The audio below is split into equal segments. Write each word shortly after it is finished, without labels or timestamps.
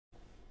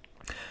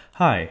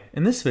Hi,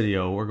 in this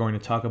video we're going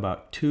to talk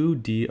about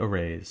 2D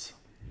arrays.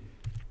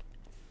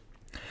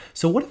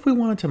 So what if we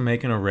wanted to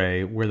make an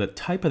array where the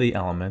type of the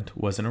element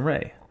was an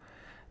array?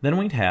 Then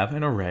we'd have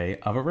an array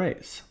of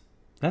arrays.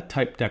 That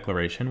type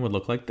declaration would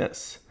look like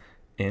this: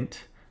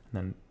 int, and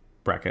then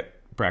bracket,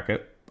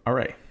 bracket,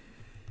 array.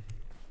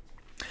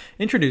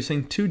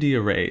 Introducing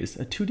 2D arrays.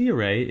 A 2D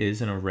array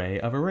is an array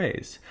of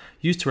arrays,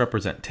 used to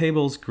represent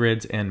tables,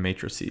 grids, and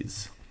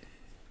matrices.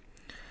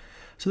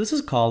 So this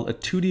is called a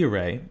 2D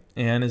array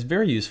and is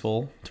very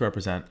useful to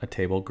represent a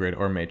table, grid,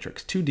 or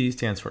matrix. 2D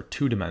stands for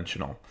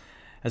two-dimensional,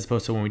 as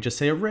opposed to when we just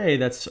say array,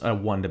 that's a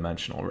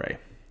one-dimensional array.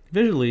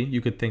 Visually,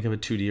 you could think of a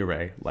 2D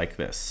array like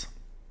this.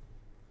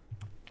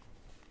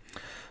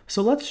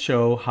 So let's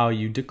show how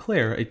you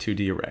declare a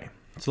 2D array.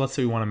 So let's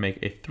say we want to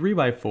make a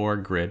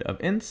 3x4 grid of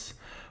ints.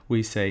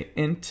 We say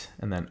int,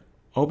 and then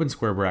open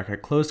square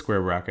bracket, close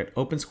square bracket,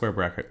 open square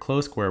bracket,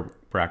 close square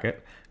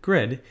bracket,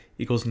 grid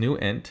equals new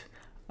int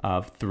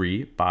of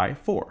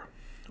 3x4.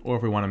 Or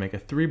if we want to make a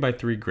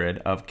 3x3 grid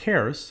of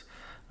chars,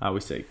 we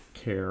say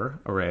char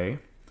array,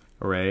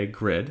 array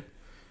grid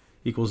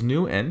equals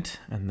new int,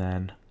 and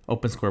then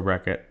open square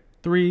bracket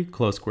 3,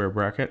 close square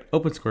bracket,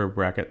 open square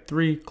bracket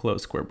 3,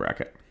 close square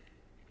bracket.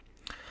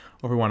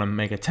 Or if we want to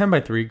make a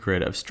 10x3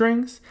 grid of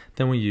strings,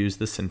 then we use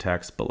the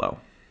syntax below.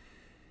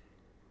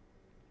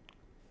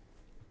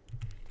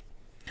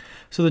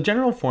 So the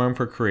general form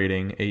for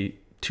creating a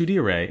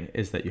 2D array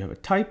is that you have a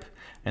type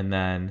and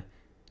then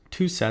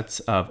two sets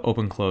of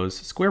open close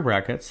square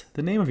brackets,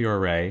 the name of your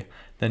array,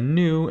 then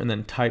new, and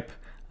then type,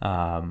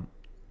 and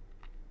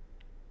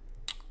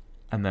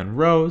then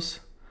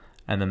rows,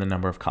 and then the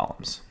number of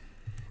columns.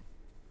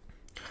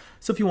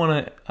 So if you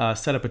want to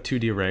set up a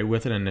 2D array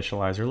with an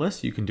initializer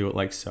list, you can do it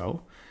like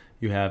so.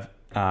 You have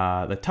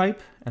the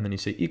type, and then you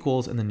say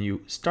equals, and then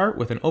you start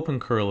with an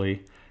open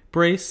curly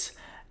brace,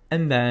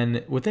 and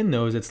then within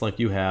those, it's like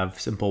you have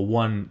simple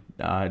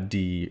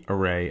 1D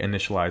array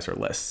initializer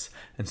lists.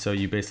 And so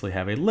you basically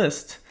have a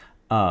list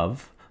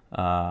of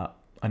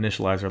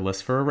initializer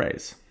lists for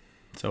arrays.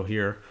 So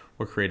here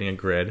we're creating a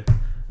grid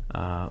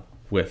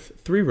with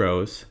 3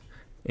 rows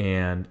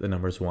and the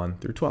numbers 1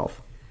 through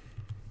 12.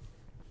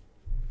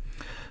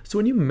 So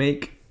when you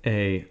make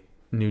a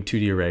new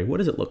 2D array, what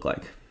does it look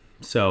like?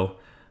 So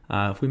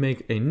if we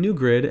make a new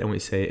grid and we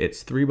say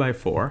it's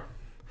 3x4,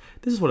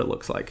 this is what it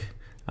looks like.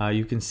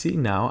 You can see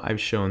now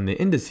I've shown the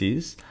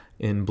indices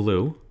in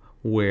blue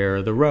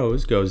where the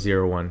rows go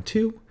 0, 1,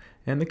 2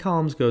 and the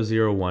columns go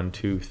 0, 1,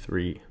 2,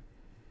 3.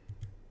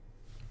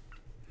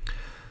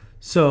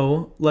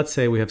 So let's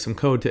say we have some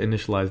code to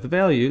initialize the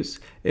values.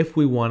 If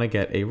we want to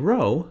get a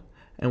row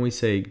and we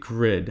say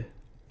grid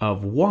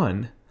of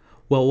 1,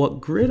 well, what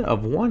grid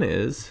of 1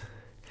 is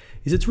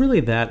it's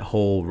really that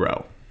whole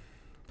row.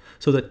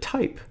 So the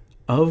type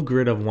of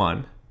grid of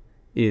 1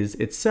 is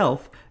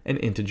itself an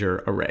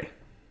integer array.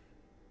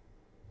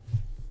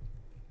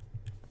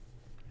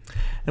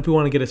 If we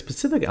want to get a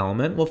specific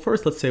element, well,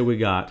 first let's say we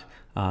got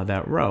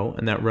that row,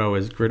 and that row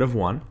is grid of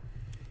 1.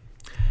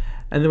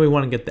 And then we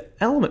want to get the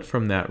element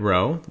from that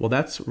row. Well,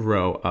 that's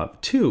row of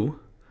 2.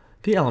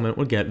 The element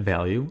would get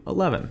value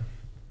 11.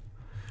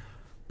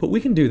 But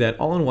we can do that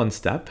all in one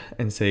step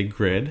and say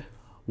grid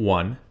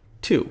 1,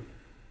 2.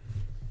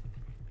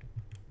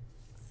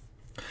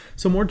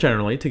 So more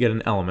generally, to get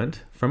an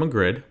element from a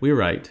grid, we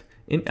write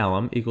int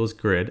elem equals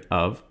grid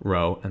of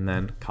row and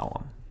then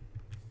column.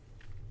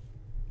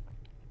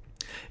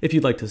 If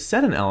you'd like to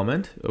set an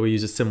element, we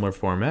use a similar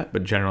format,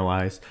 but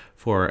generalize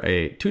for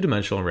a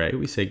two-dimensional array,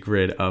 we say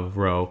grid of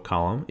row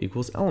column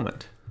equals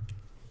element.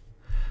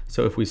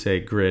 So if we say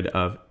grid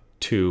of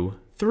 2,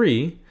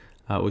 3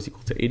 was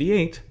equal to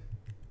 88,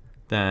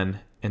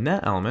 then in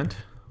that element,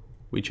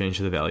 we change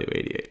the value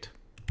 88.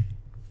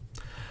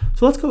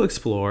 So let's go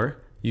explore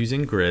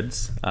using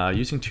grids,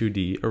 using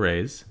 2D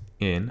arrays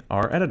in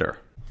our editor.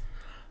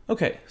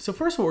 Okay, so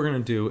first what we're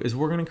going to do is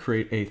we're going to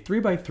create a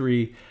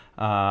 3x3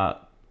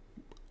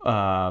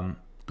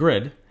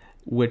 grid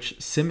which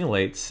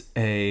simulates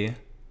a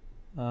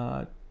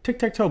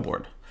tic-tac-toe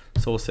board.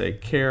 So we'll say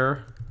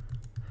char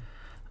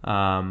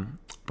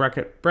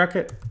bracket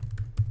bracket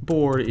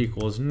board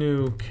equals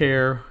new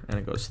char, and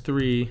it goes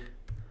 3,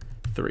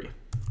 3.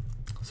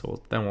 So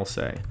then we'll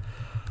say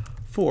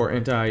for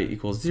int I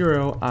equals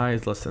 0, I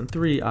is less than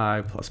 3,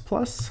 I plus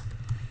plus,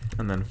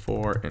 and then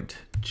for int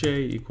j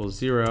equals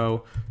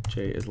 0,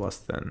 j is less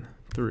than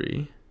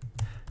 3,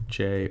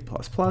 j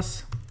plus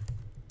plus,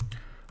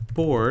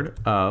 board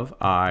of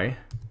I,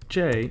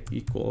 j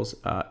equals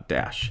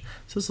dash.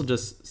 So this will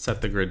just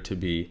set the grid to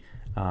be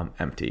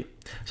empty.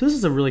 So this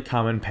is a really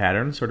common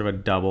pattern, sort of a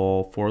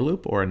double for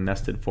loop or a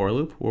nested for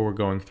loop where we're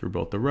going through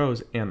both the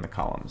rows and the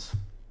columns.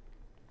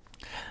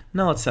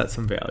 Now let's set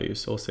some values.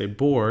 So we'll say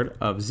board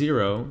of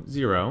 0,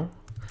 0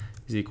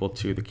 is equal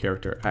to the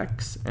character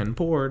x, and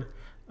board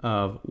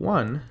of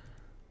 1,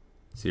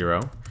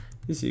 0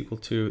 is equal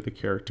to the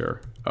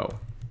character o.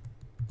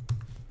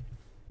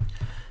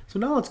 So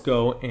now let's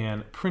go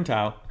and print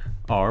out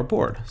our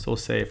board. So we'll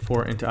say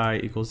for int I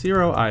equals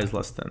 0, I is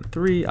less than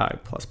 3, I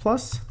plus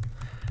plus.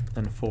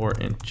 then for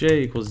int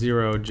j equals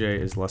 0, j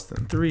is less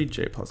than 3,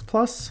 j++. Then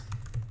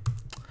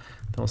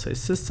we'll say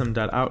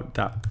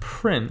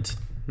system.out.print,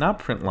 not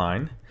print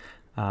line,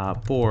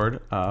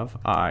 board of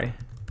I,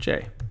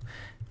 j.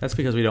 That's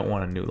because we don't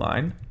want a new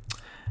line.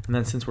 And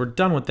then since we're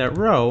done with that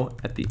row,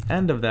 at the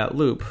end of that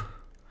loop,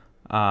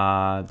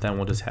 then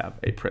we'll just have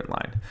a print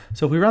line.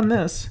 So if we run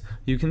this,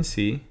 you can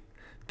see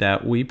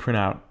that we print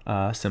out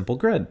a simple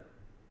grid.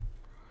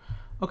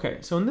 Okay,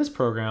 so in this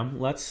program,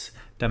 let's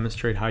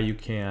demonstrate how you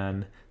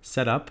can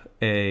set up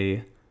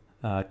a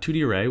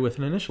 2D array with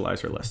an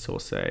initializer list. So we'll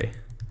say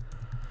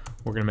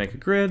we're going to make a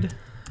grid,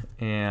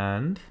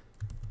 and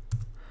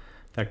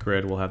that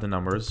grid will have the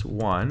numbers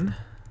 1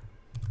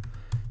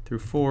 through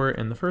 4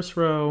 in the first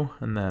row,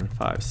 and then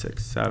 5,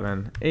 6,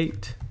 7,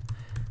 8,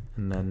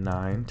 and then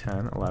 9,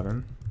 10,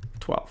 11,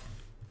 12.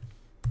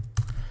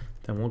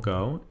 Then we'll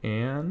go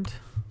and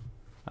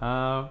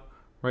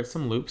write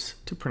some loops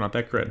to print out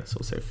that grid. So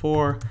we'll say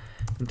for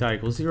int I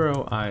equals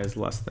 0, I is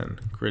less than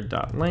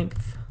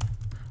grid.length,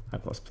 I++.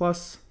 Then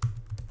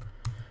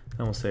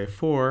we'll say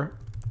for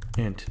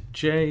int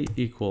j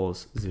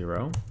equals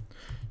 0,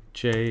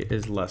 j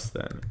is less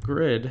than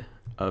grid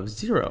of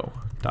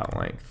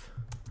 0.length,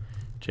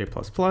 j++.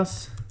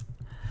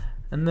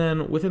 And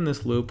then within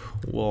this loop,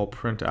 we'll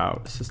print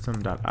out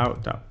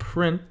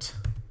system.out.print.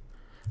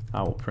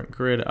 We'll print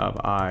grid of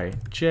I,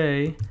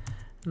 j,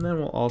 and then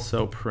we'll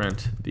also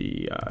print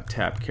the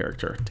tab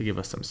character to give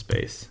us some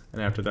space.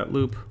 And after that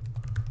loop,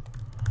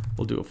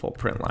 we'll do a full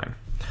print line.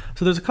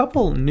 So there's a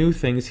couple new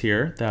things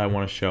here that I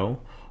want to show.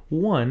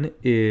 One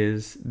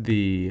is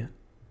the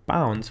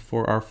bounds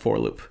for our for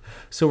loop.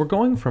 So we're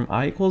going from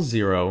I equals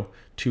 0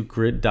 to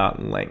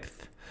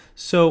grid.length.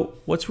 So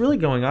what's really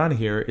going on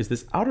here is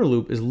this outer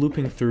loop is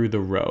looping through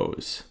the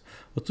rows.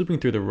 It's looping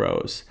through the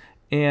rows.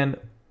 And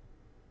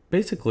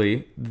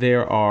basically,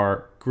 there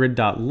are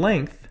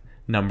grid.length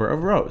number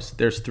of rows.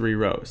 There's 3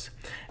 rows.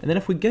 And then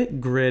if we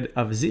get grid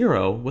of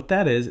 0, what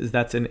that is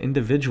that's an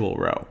individual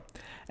row.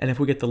 And if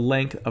we get the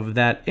length of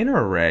that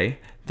inner array,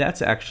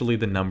 that's actually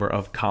the number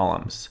of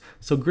columns.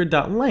 So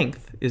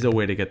grid.length is a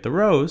way to get the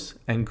rows,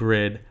 and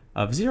grid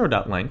of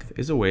 0.length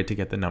is a way to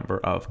get the number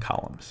of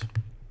columns.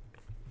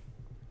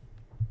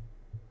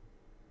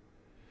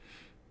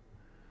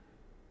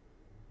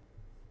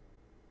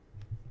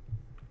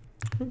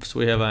 Oops,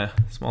 we have a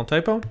small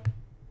typo.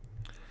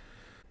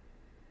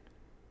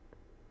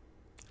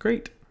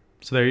 Great,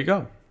 so there you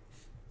go.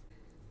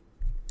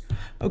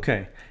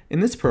 Okay, in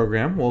this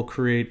program, we'll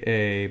create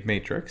a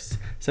matrix,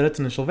 set its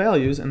initial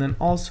values, and then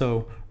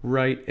also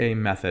write a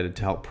method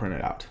to help print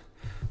it out.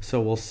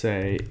 So we'll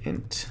say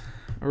int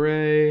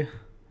array,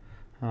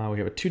 we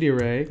have a 2D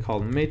array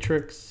called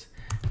matrix,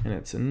 and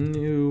it's a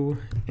new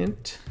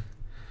int,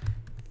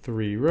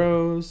 3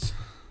 rows,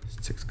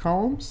 6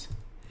 columns.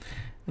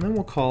 And then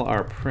we'll call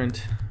our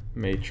print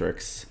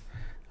matrix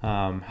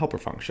helper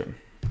function.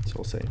 So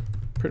we'll say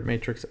print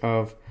matrix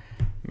of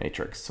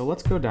matrix. So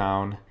let's go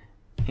down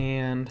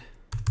and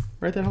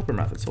write that helper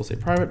method. So we'll say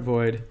private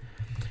void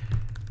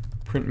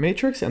print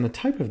matrix, and the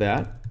type of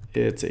that,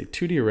 it's a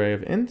 2D array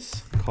of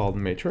ints called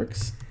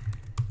matrix.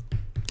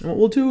 And what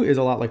we'll do is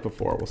a lot like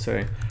before. We'll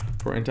say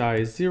for int I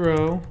is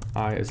 0,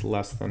 I is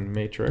less than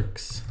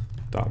matrix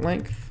dot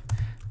length,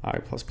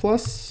 I++,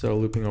 so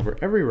looping over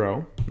every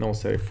row. And then we'll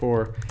say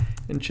for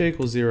int j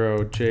equals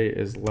 0, j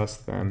is less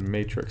than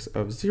matrix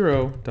of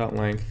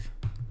 0.length,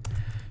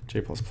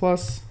 j++.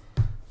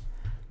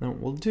 Now what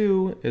we'll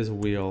do is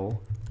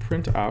we'll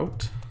print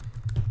out,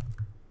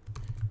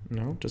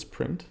 just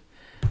print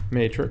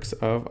matrix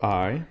of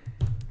I,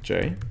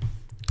 j,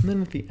 and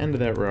then at the end of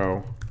that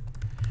row,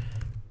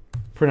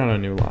 print out a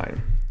new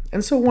line.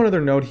 And so one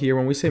other note here,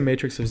 when we say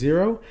matrix of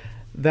 0,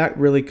 that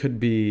really could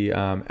be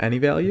any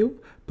value,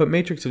 but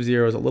matrix of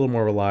 0 is a little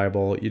more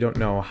reliable. You don't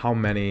know how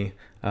many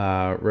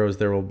rows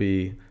there will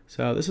be,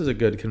 so this is a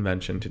good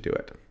convention to do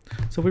it.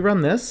 So if we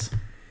run this,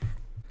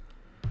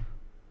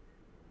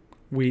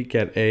 we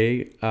get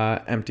a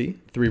empty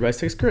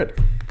 3x6 grid.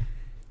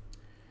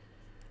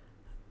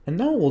 And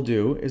now what we'll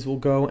do is we'll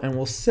go and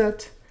we'll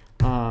set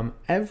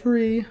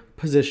every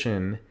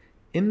position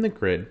in the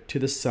grid to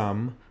the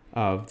sum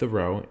of the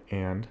row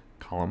and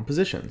column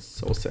positions.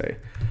 So we'll say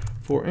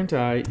for int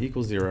I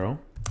equals 0,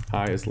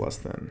 I is less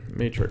than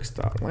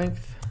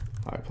matrix.length,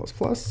 I++.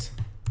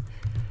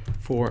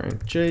 For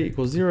int j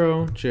equals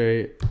 0,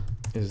 j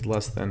is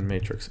less than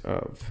matrix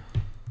of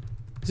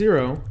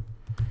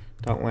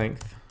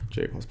 0.length,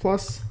 j++.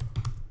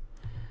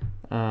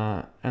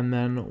 And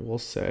then we'll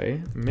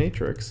say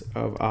matrix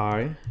of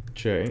I,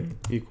 j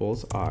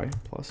equals I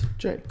plus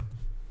j.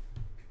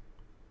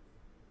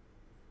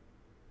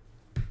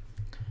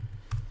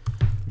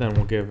 Then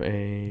we'll give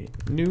a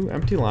new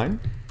empty line,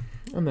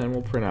 and then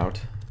we'll print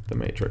out the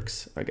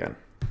matrix again.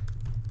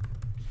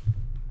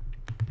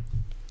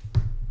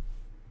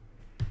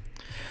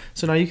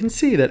 So now you can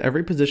see that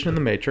every position in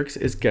the matrix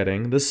is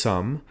getting the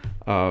sum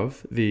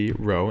of the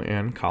row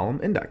and column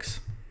index.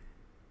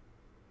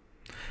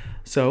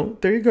 So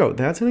there you go.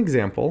 That's an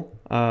example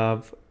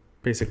of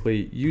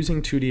basically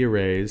using 2D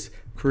arrays,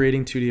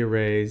 creating 2D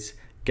arrays,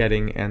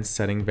 getting and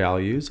setting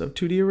values of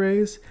 2D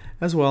arrays,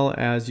 as well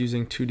as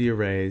using 2D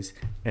arrays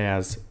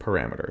as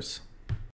parameters.